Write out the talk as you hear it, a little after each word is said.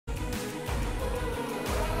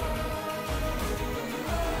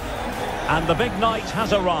And the big night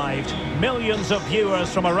has arrived. Millions of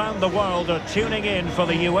viewers from around the world are tuning in for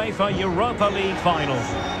the UEFA Europa League final.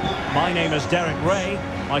 My name is Derek Ray.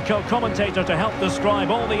 My co-commentator to help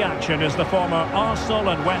describe all the action is the former Arsenal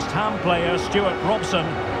and West Ham player Stuart Robson.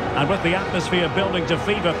 And with the atmosphere building to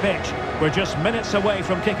fever pitch, we're just minutes away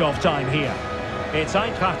from kickoff time here. It's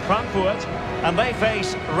Eintracht Frankfurt, and they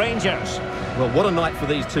face Rangers. Well, what a night for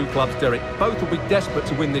these two clubs, Derek. Both will be desperate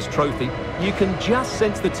to win this trophy. You can just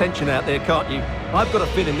sense the tension out there, can't you? I've got a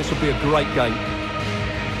feeling this will be a great game.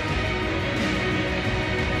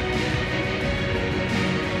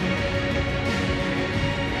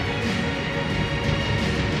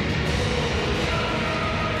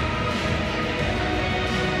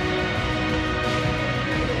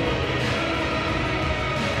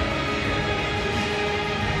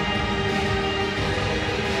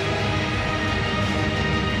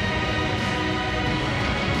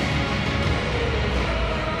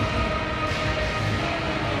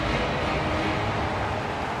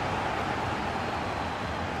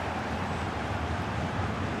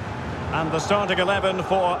 And the starting 11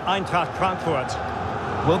 for Eintracht Frankfurt.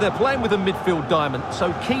 Well, they're playing with a midfield diamond,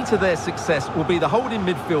 so key to their success will be the holding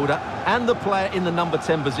midfielder and the player in the number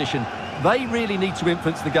 10 position. They really need to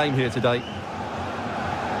influence the game here today.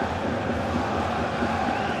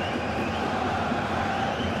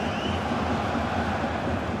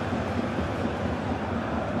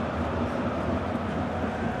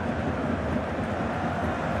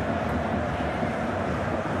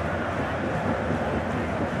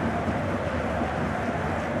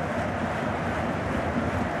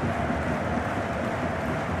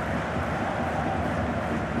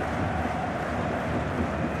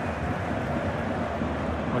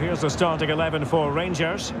 Here's the starting 11 for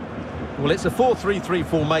Rangers. Well, it's a 4-3-3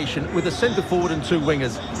 formation with a centre forward and two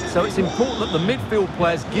wingers. So it's important that the midfield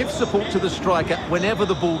players give support to the striker whenever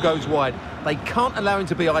the ball goes wide. They can't allow him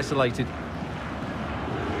to be isolated.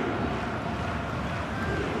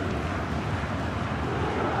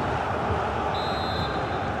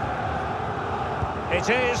 It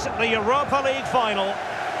is the Europa League final,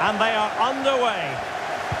 and they are underway.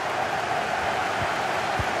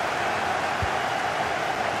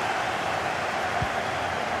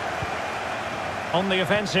 On the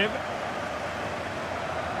offensive.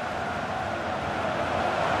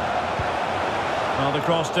 Well, the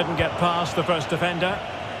cross didn't get past the first defender.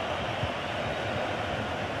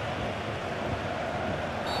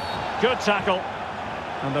 Good tackle.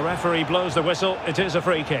 And the referee blows the whistle. It is a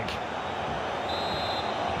free kick.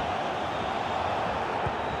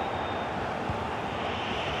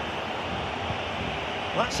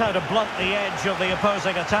 That's how to blunt the edge of the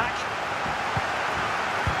opposing attack.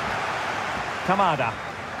 Kamada.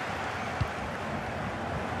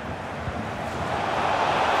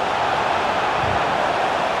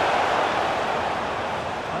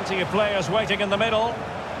 Plenty of players waiting in the middle.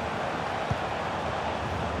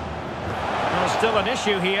 There's still an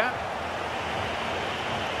issue here.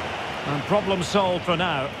 And problem solved for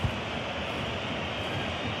now.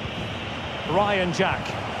 Ryan Jack.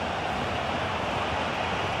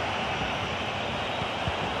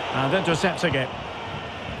 And intercepting it.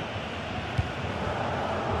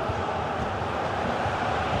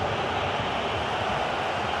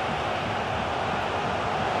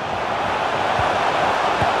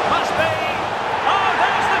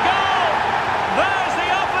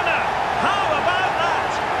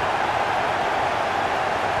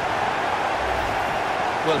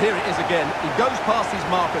 Well, here it is again. He goes past his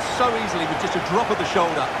marker so easily with just a drop of the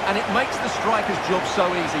shoulder, and it makes the striker's job so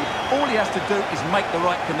easy. All he has to do is make the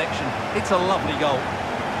right connection. It's a lovely goal.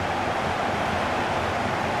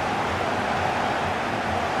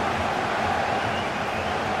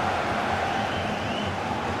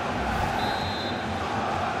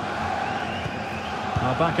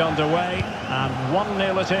 Now back underway, and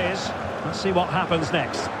 1-0 it is. Let's see what happens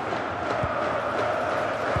next.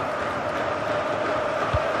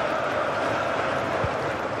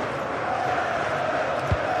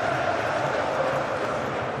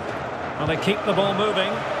 Well, they keep the ball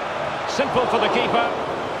moving. Simple for the keeper.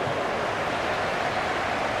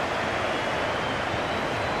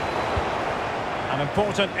 An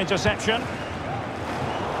important interception.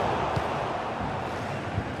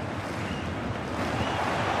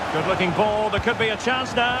 Good-looking ball. There could be a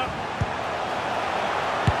chance now.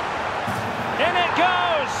 In it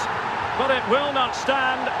goes! But it will not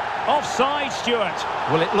stand. Offside, Stuart.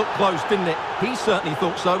 Well, it looked close, didn't it? He certainly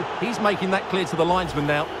thought so. He's making that clear to the linesman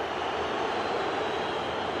now.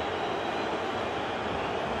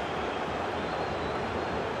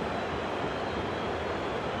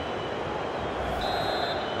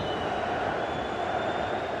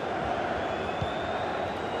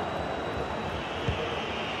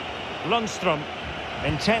 Lundstrom.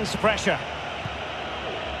 Intense pressure.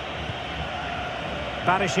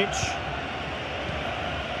 Barisic.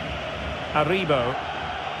 Aribo.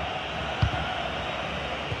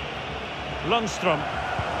 Lundstrom.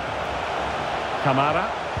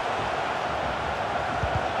 Kamara.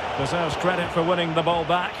 Deserves credit for winning the ball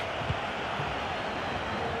back.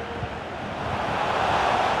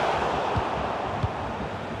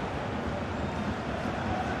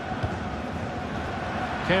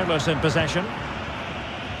 Careless in possession.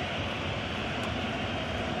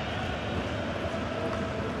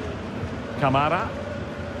 Kamara.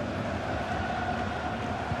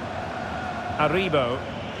 Aribo.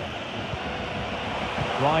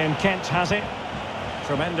 Ryan Kent has it.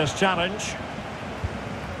 Tremendous challenge.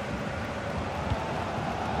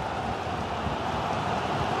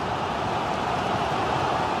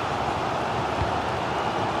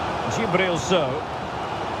 Gibril So.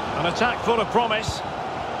 An attack full of promise.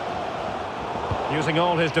 Using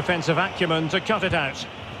all his defensive acumen to cut it out.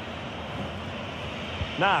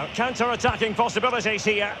 Now, counter-attacking possibilities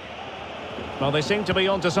here. Well, they seem to be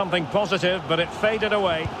onto something positive, but it faded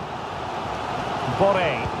away.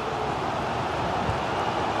 Boré.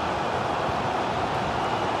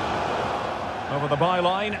 Over the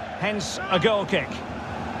byline, hence a goal kick.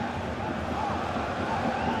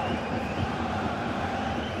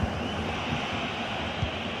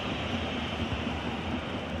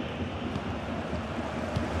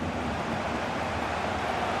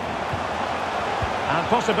 And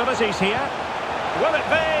possibilities here. Will it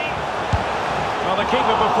be? Well, the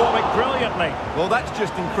keeper performing brilliantly. Well, that's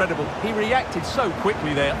just incredible. He reacted so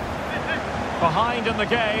quickly there. Behind in the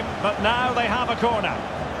game, but now they have a corner.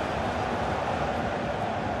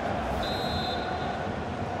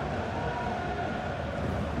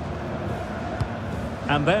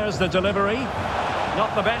 And there's the delivery.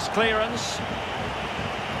 Not the best clearance.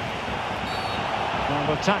 Well,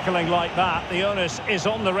 with tackling like that, the onus is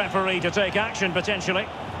on the referee to take action, potentially.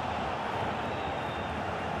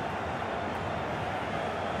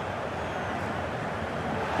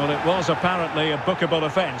 Well, it was apparently a bookable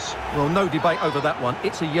offence. Well, no debate over that one.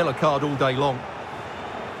 It's a yellow card all day long.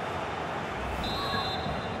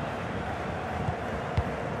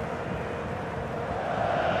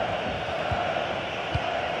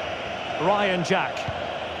 Ryan Jack.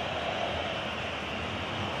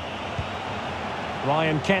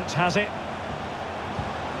 Ryan Kent has it.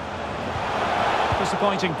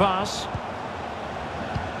 Disappointing pass.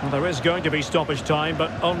 Well, there is going to be stoppage time,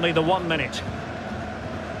 but only the 1 minute.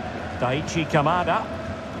 Daichi Kamada.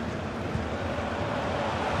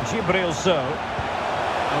 Gibril So.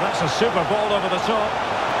 Well, that's a super ball over the top.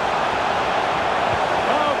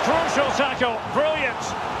 Oh, crucial tackle. Brilliant.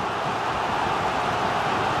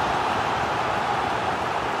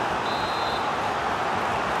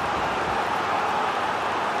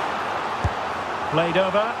 Played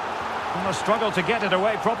over. And a struggle to get it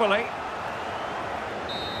away properly.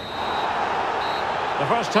 The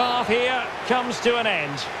first half here comes to an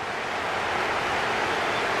end.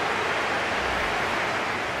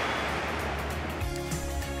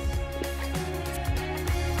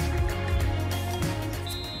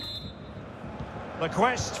 The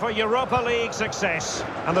quest for Europa League success,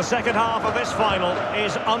 and the second half of this final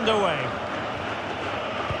is underway.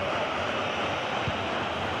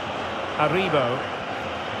 Aribo.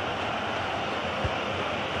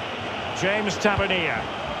 James Tavernier.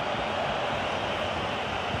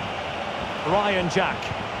 Ryan Jack.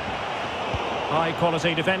 High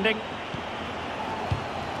quality defending.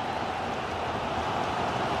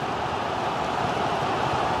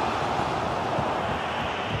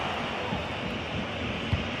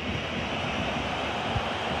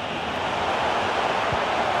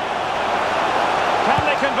 Can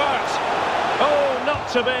they convert? Oh, not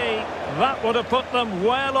to be. That would have put them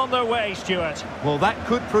well on their way, Stuart. Well, that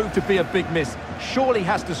could prove to be a big miss. Surely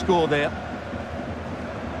has to score there.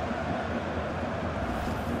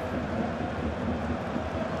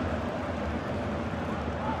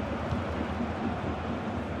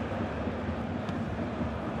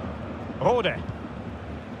 Hode.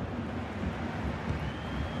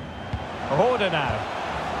 Hode now.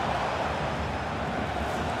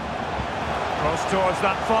 Cross towards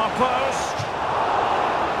that far post.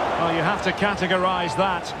 Well, you have to categorise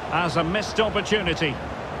that as a missed opportunity.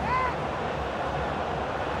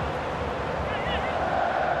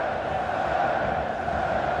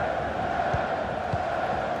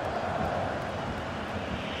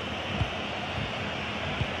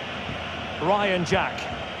 Ryan Jack.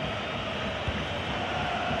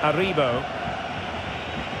 Aribo.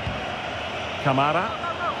 Kamara.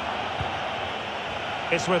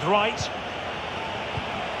 It's with Wright.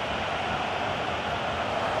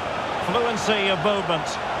 fluency of movement.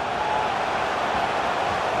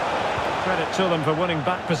 Credit to them for winning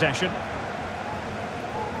back possession.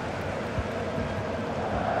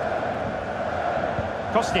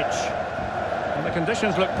 Kostic. And the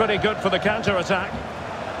conditions look pretty good for the counter-attack.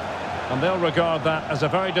 And they'll regard that as a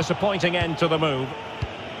very disappointing end to the move.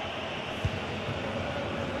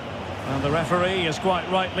 And the referee is quite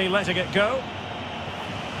rightly letting it go.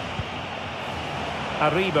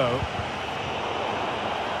 Aribo.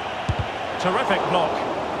 Terrific block.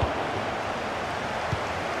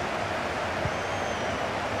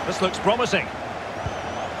 This looks promising.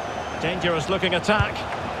 Dangerous looking attack.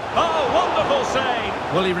 Oh, wonderful save!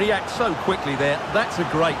 Well, he reacts so quickly there. That's a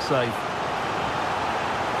great save.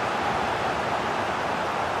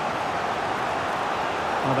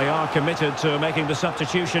 Well, they are committed to making the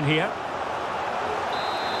substitution here.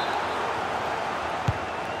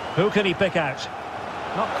 Who can he pick out?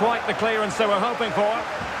 Not quite the clearance they were hoping for.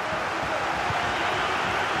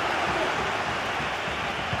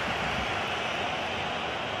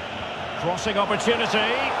 Crossing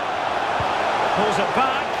opportunity. Pulls it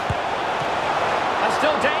back. And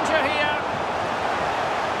still danger here.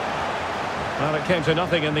 Well, it came to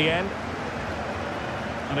nothing in the end.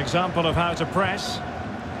 An example of how to press.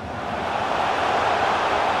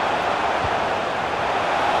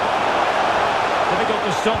 Difficult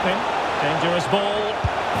to stop him. Dangerous ball.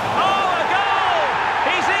 Oh, a goal!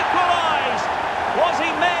 He's equalised! Was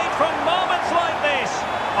he made from moments like this?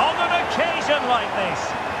 On an occasion like this?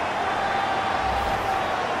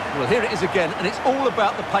 Well, here it is again, and it's all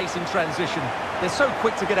about the pace in transition. They're so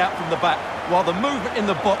quick to get out from the back, while the movement in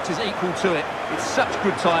the box is equal to it. It's such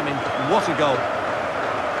good timing. What a goal.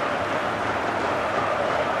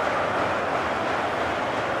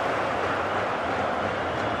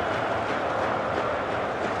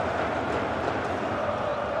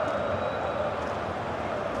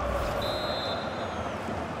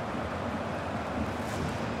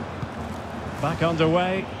 Back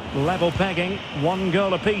underway, level pegging, 1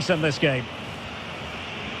 goal apiece in this game.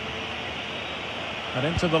 And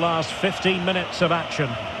into the last 15 minutes of action.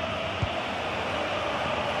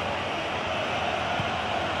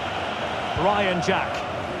 Ryan Jack.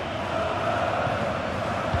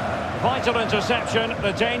 Vital interception,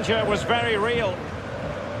 the danger was very real.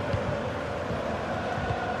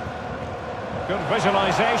 Good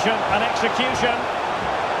visualisation and execution.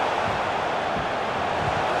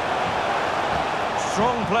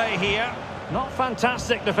 Strong play here. Not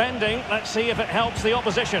fantastic defending. Let's see if it helps the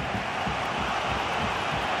opposition.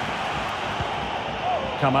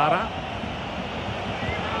 Kamara.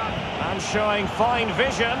 And showing fine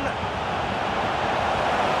vision.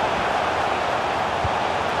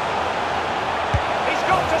 He's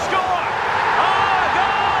got to score! Oh, a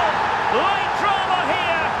goal! Late drama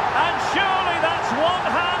here. And surely that's one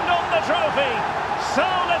hand on the trophy. So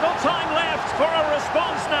little time left for a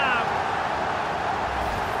response now.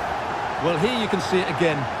 Well, here you can see it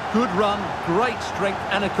again. Good run, great strength,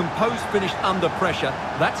 and a composed finish under pressure.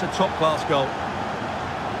 That's a top-class goal.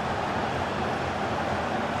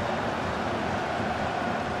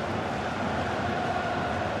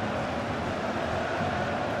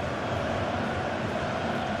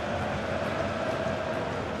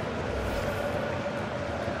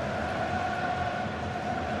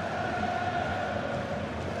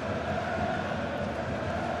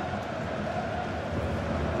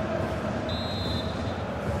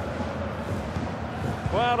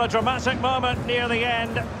 Well, a dramatic moment near the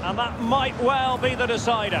end, and that might well be the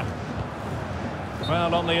decider.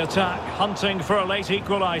 Well, on the attack, hunting for a late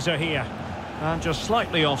equaliser here. And just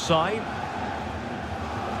slightly offside.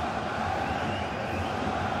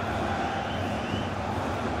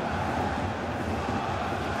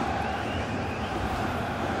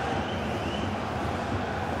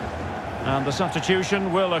 And the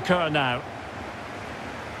substitution will occur now.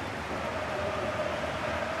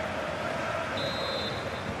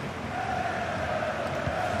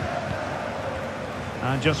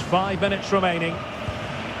 And just 5 minutes remaining.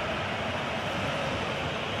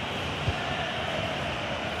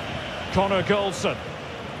 Connor Goldson.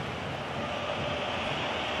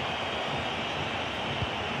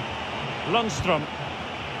 Lundstrom.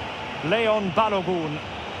 Leon Balogun.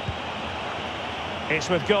 It's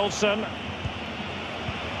with Goldson.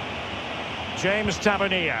 James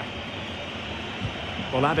Tavernier.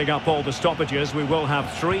 Well, adding up all the stoppages, we will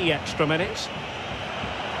have 3 extra minutes.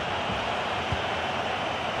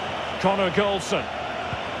 Connor Goldson.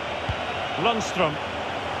 Lundstrom.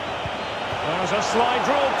 There's a slide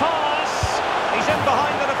rule pass. He's in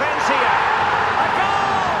behind the defence here. A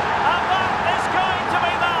goal! And that is going to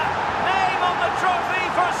be that. Name on the trophy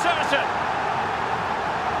for certain.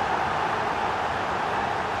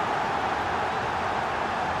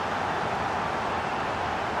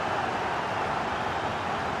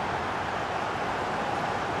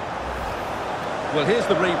 Well, here's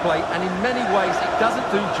the replay, and in many ways it doesn't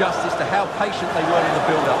do justice to how patient they were in the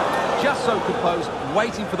build-up. Just so composed,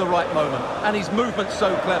 waiting for the right moment. And his movement's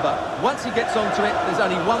so clever. Once he gets onto it, there's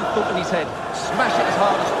only one thought in his head. Smash it as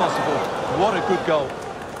hard as possible. What a good goal.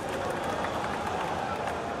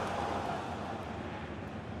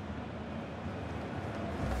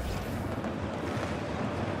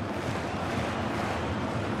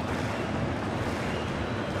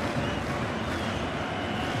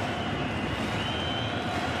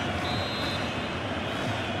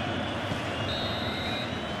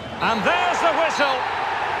 And there's the whistle.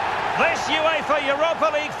 This UEFA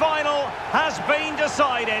Europa League final has been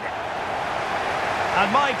decided.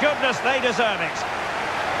 And my goodness, they deserve it.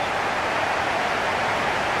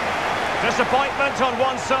 Disappointment on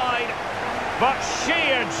one side, but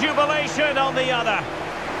sheer jubilation on the other.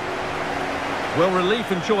 Well, relief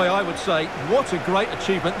and joy, I would say. What a great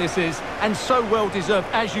achievement this is, and so well deserved,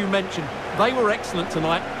 as you mentioned. They were excellent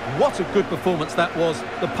tonight. What a good performance that was.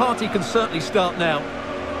 The party can certainly start now.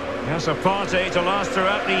 Yes, a party to last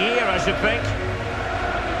throughout the year, I should think.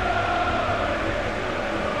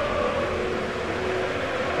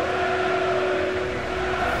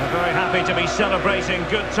 They're very happy to be celebrating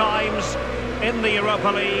good times in the Europa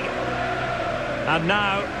League. And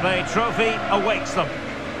now the trophy awaits them.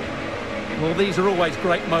 Well, these are always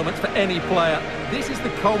great moments for any player. This is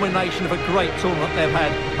the culmination of a great tournament they've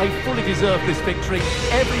had. They fully deserve this victory.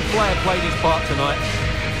 Every player played his part tonight.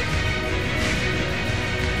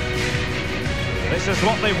 This is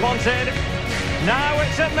what they wanted. Now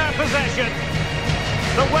it's in their possession.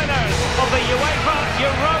 The winners of the UEFA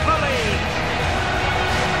Europa League.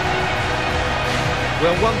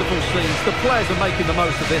 Well, wonderful scenes. The players are making the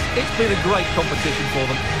most of this. It's been a great competition for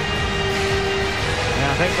them.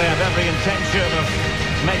 Yeah, I think they have every intention of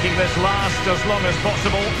making this last as long as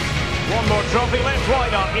possible. One more trophy left,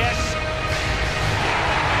 why not? Yes.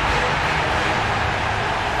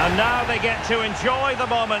 And now they get to enjoy the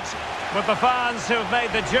moment with the fans who've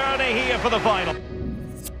made the journey here for the final.